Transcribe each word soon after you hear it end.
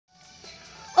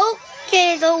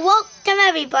so welcome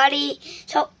everybody.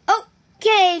 So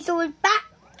we're back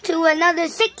to another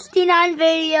 69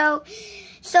 video.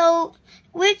 So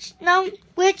which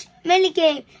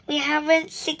minigame we haven't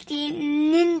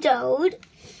 69'd?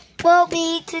 Well,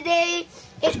 today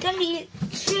it's gonna be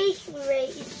trace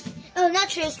race. Oh, not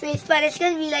trace race, but it's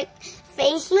gonna be like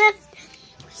facelift.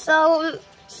 So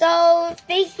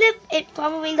facelift is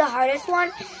probably the hardest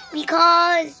one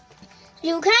because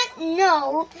you can't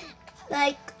know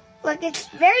like it's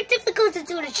very difficult to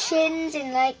do the chins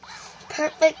and like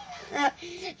perfect. The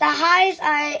highest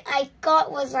I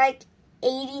got was like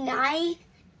 89,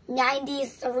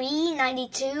 93,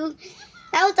 92.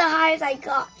 That was the highest I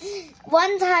got.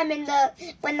 One time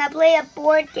when I play a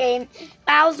board game,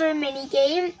 Bowser mini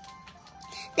game,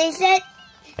 they said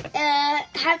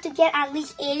have to get at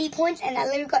least 80 points, and I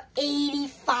literally got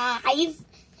 85.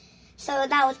 So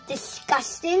that was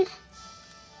disgusting.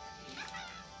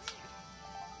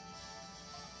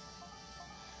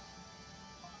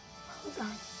 Hold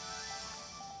on.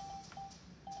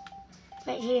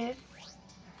 Right here.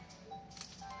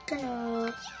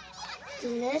 Gonna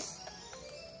do this.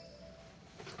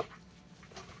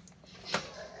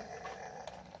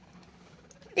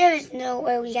 There is no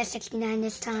way we get 69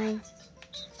 this time.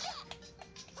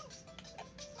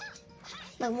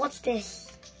 Like, what's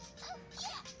this?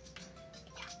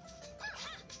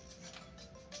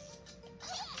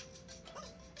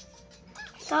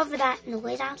 Sorry for that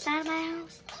noise outside of my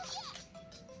house.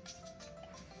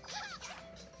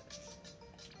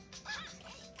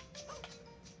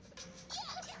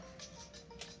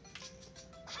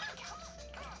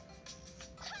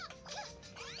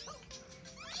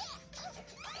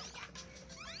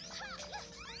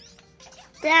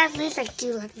 But at least I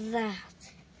do like that.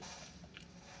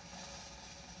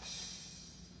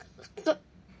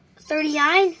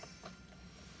 39?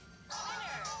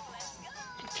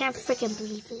 I can't freaking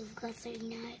believe it. We've got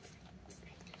 39.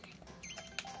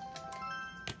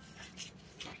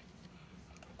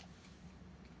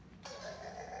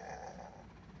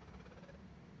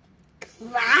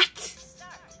 What?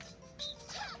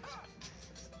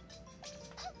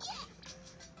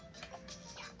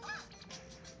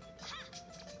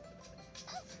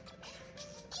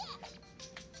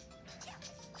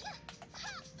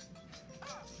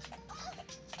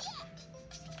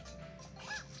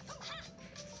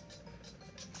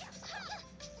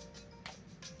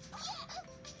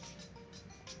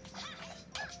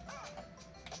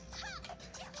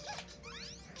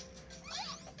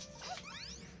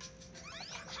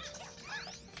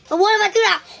 But what if I do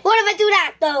that? What if I do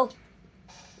that, though?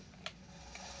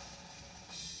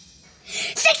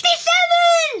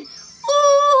 67!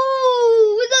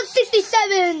 Ooh, we got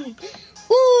 67.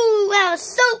 Ooh, that was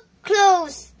so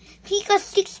close. He got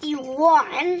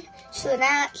 61, so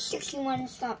that 61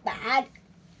 is not bad.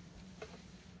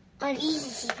 On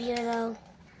easy CPU, though.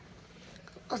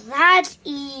 Oh, that's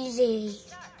easy.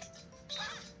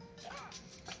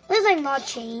 Let's like not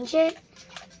change it.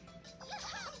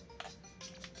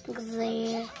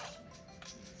 There.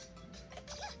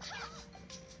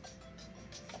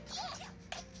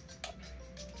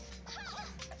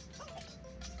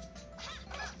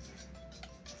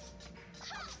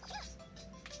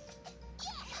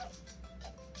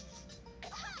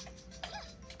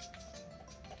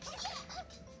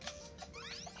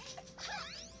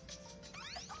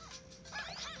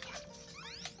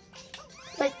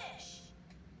 But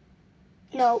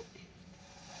no.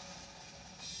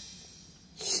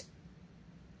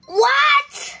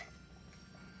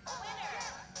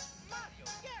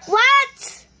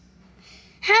 What?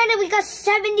 How did we got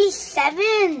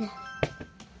 77?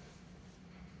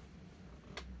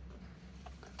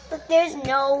 But there's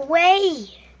no way.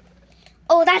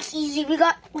 Oh, that's easy. We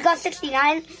got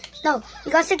 69. No,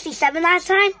 we got 67 last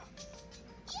time.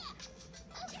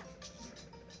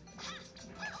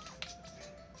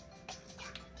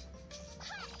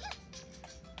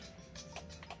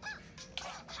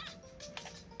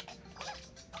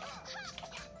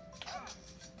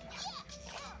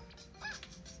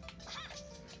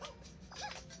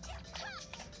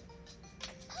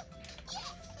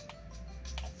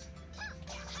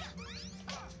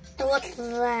 What's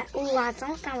that? Ooh, I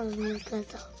thought that was really good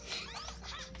though.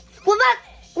 What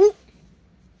about? Ooh.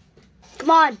 Come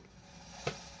on.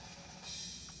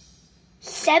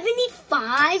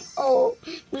 75? Oh,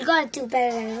 we gotta do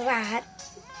better than that.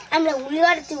 I mean, we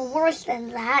gotta do worse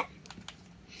than that.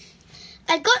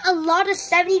 I got a lot of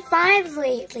 75s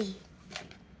lately.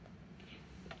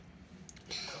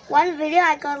 One video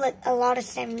I got like a lot of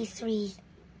 73s.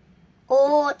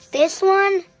 Oh, this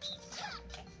one?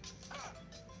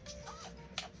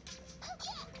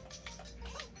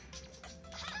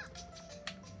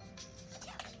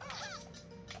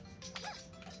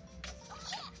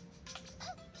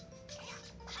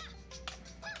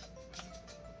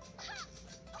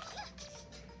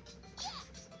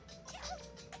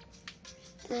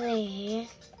 there.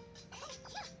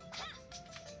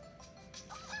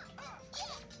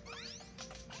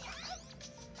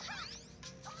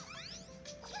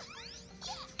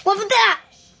 What about that?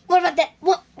 What about that?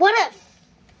 What if?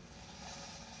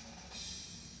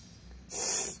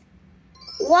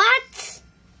 What?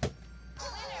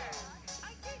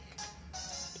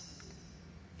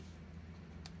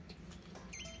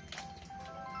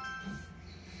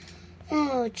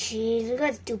 Oh, jeez, we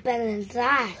gotta do better than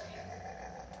that.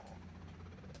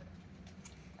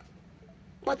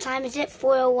 What time is it?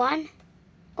 4:01?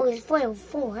 Oh, it's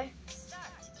 4:04.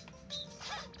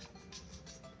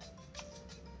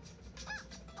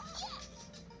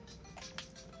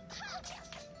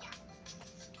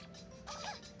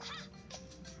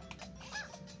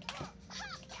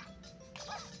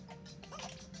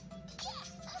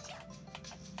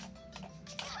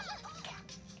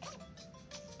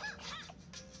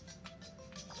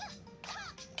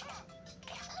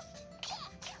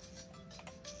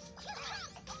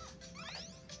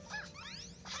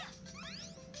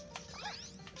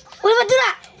 What if I do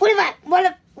that?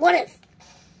 What if?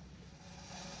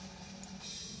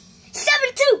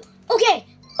 72!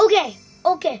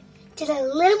 Okay. Just a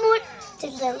little more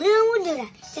do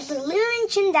that. Just a little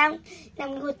chin down,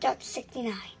 then we go up to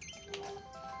 69.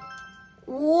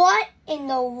 What in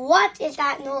the what is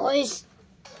that noise?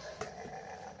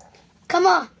 Come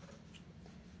on.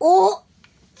 Oh!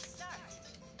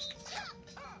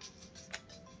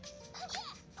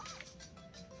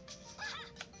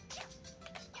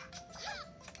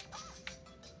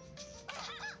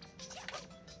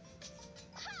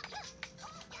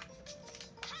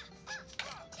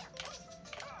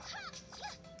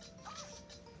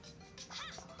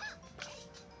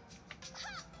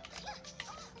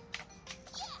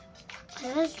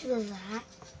 Let's do that.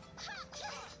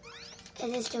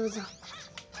 And let's do that.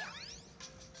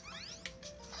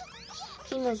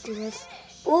 He must do this.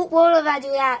 Oh, what if I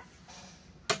do that?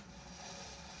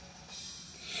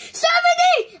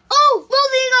 70! Oh,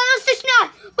 rolling on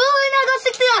 69! Rolling on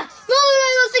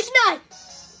 69!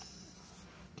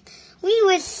 We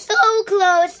were so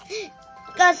close.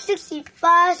 Got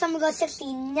 65, someone got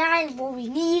 69, what we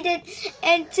needed.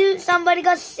 And somebody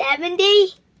got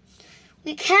 70.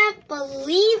 We can't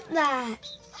believe that.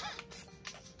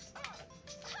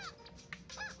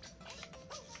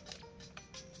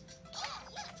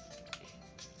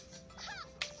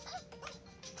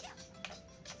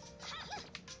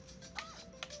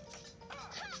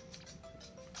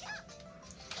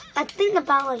 I think the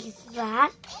ball is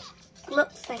that.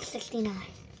 Looks like 69.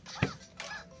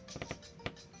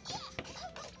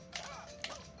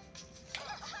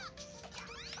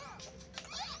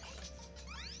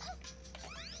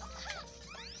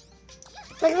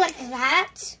 Look like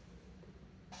that.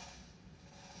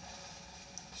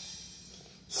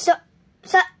 So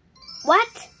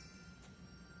what?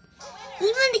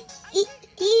 Even the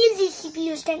easy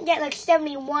CPUs can get like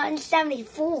 71,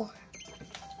 74.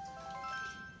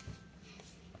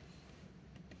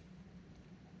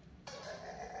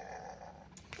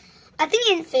 I think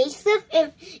in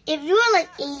facelift, if you are like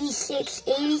 86,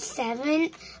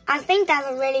 87, I think that's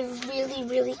already really,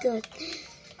 really good.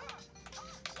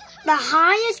 The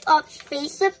highest of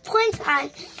facelift points I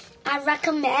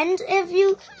recommend if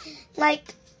you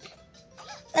like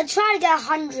try to get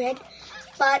 100,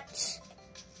 but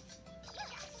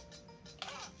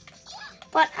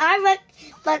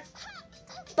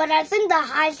I think the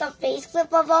highest of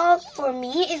facelift of all for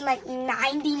me is like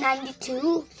 90,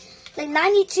 92. Like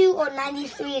 92 or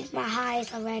 93 is my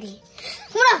highest already.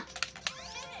 Come on!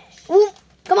 Ooh,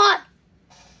 come on!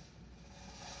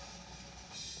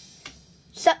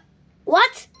 So,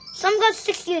 what? Some got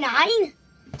 69?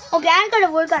 Okay, I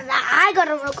gotta work on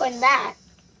that.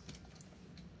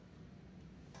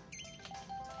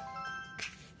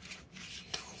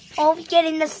 Oh, we get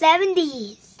in the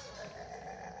 70s.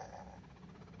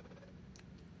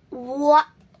 What?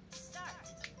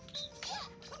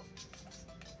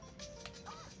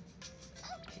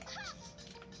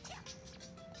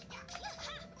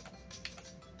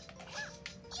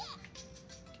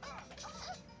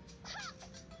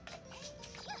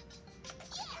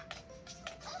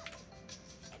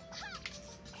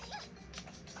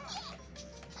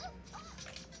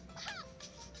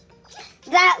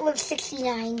 That looks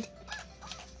 69.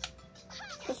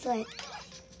 It's like...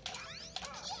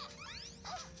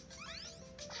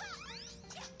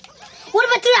 What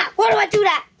if I do that? What if I do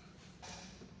that?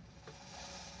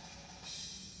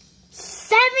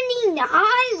 79?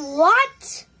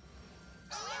 What?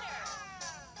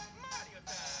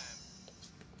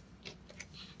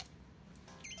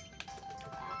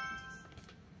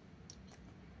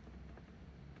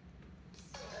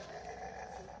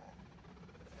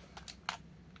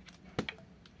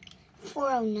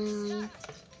 409.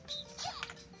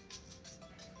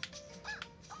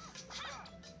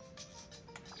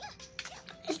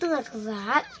 Let's do like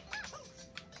that.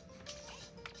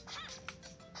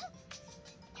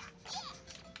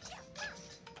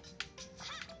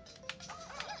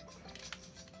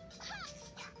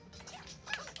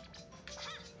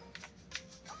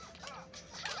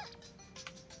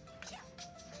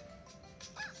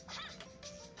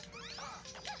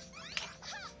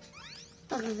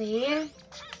 Look there.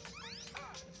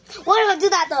 Why did I do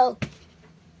that though?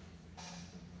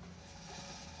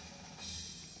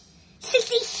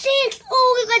 66!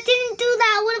 Oh, if I didn't do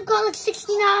that, I would have got like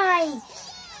 69.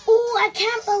 Oh, I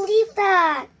can't believe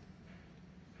that.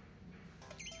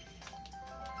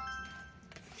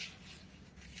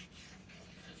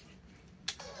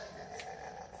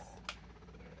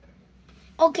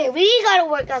 Okay, we gotta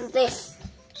work on this.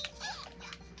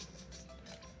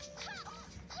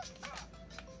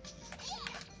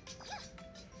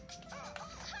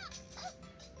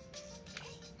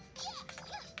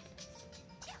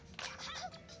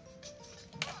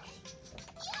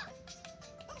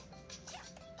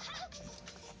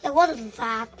 It wasn't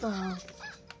that though.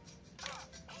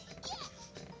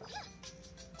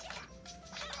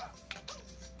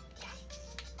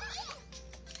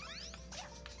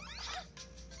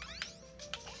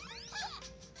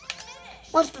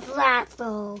 What's that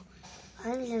though?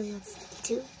 I think it's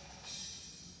 2.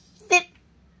 Fit.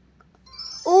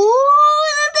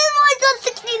 Oh, this one got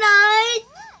 69.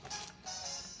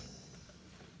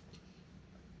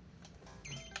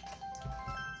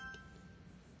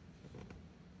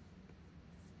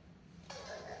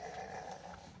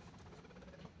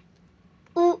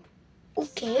 Oh,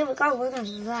 okay, we gotta work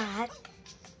on that.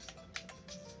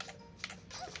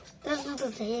 Let's do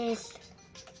this.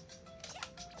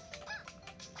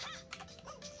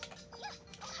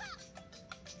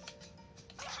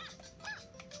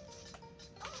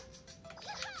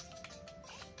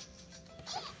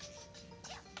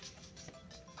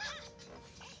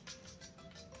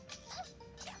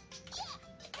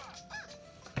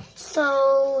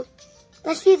 So,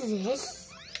 let's do this.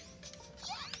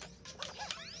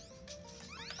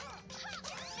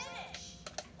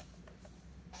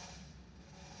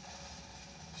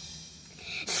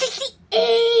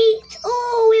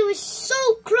 Oh, it was so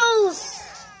close.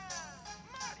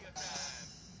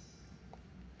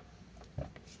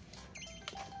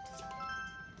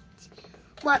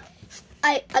 What?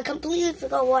 I completely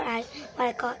forgot what I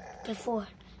got before.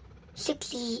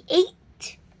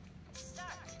 68.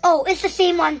 Oh, it's the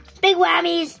same one. Big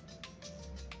whammies.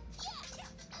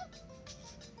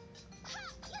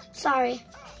 Sorry.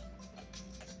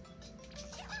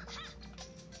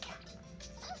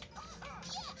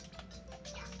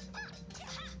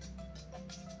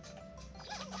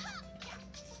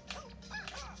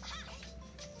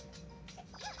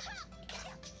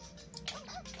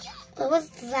 Well, what's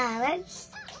that?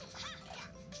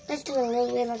 Let's do a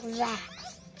little bit like that.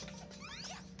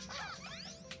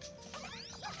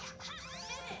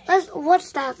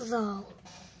 What's that though?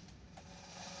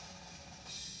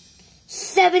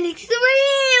 73!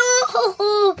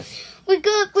 Oh, we're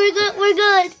good, we're good, we're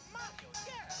good.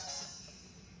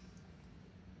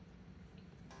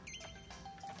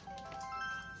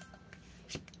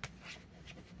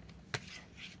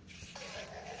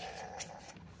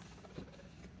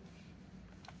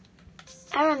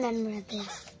 I remember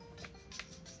this.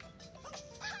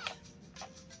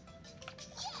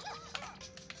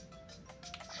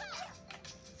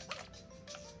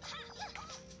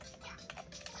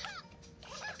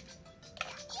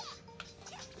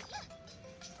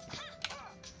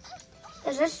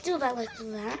 Let's do that like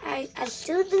that. I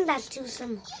still think that's too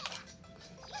simple.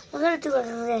 We're gonna do it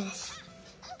like this.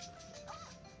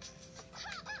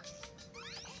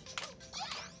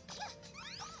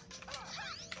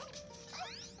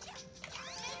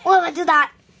 What if I do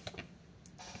that?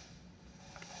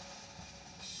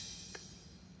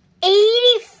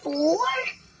 84?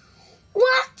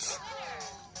 What?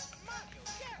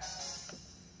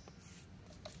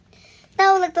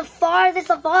 That was like the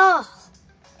farthest of all.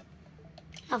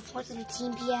 Now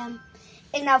 4:13 p.m.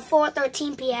 It's now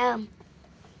 4:13 p.m.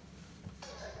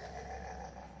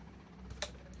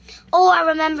 Oh, I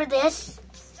remember this.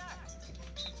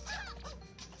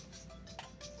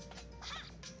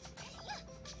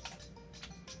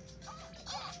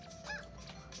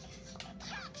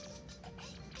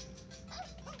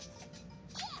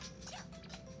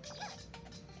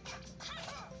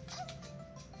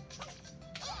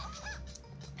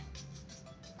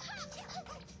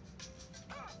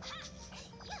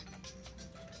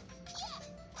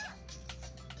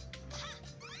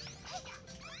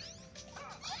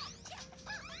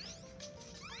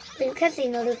 But you can't say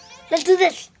no to. Let's do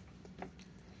this.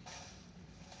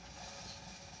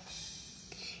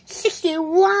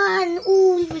 61.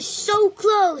 Ooh, we were so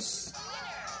close.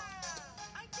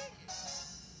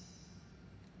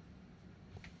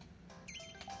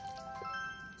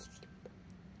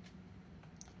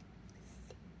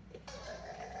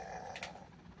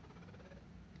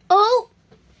 Oh.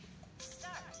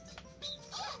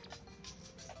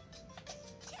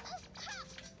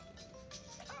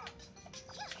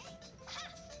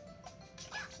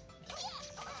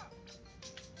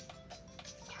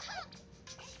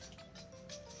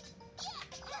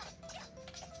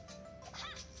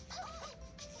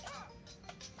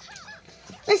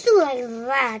 Let's do like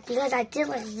that, because I did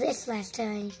like this last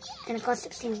time, and it got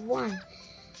 61.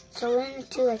 So we're going to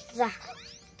do like that.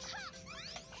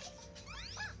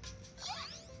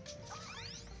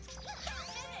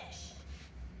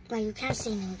 Like, you can't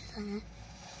say no to that.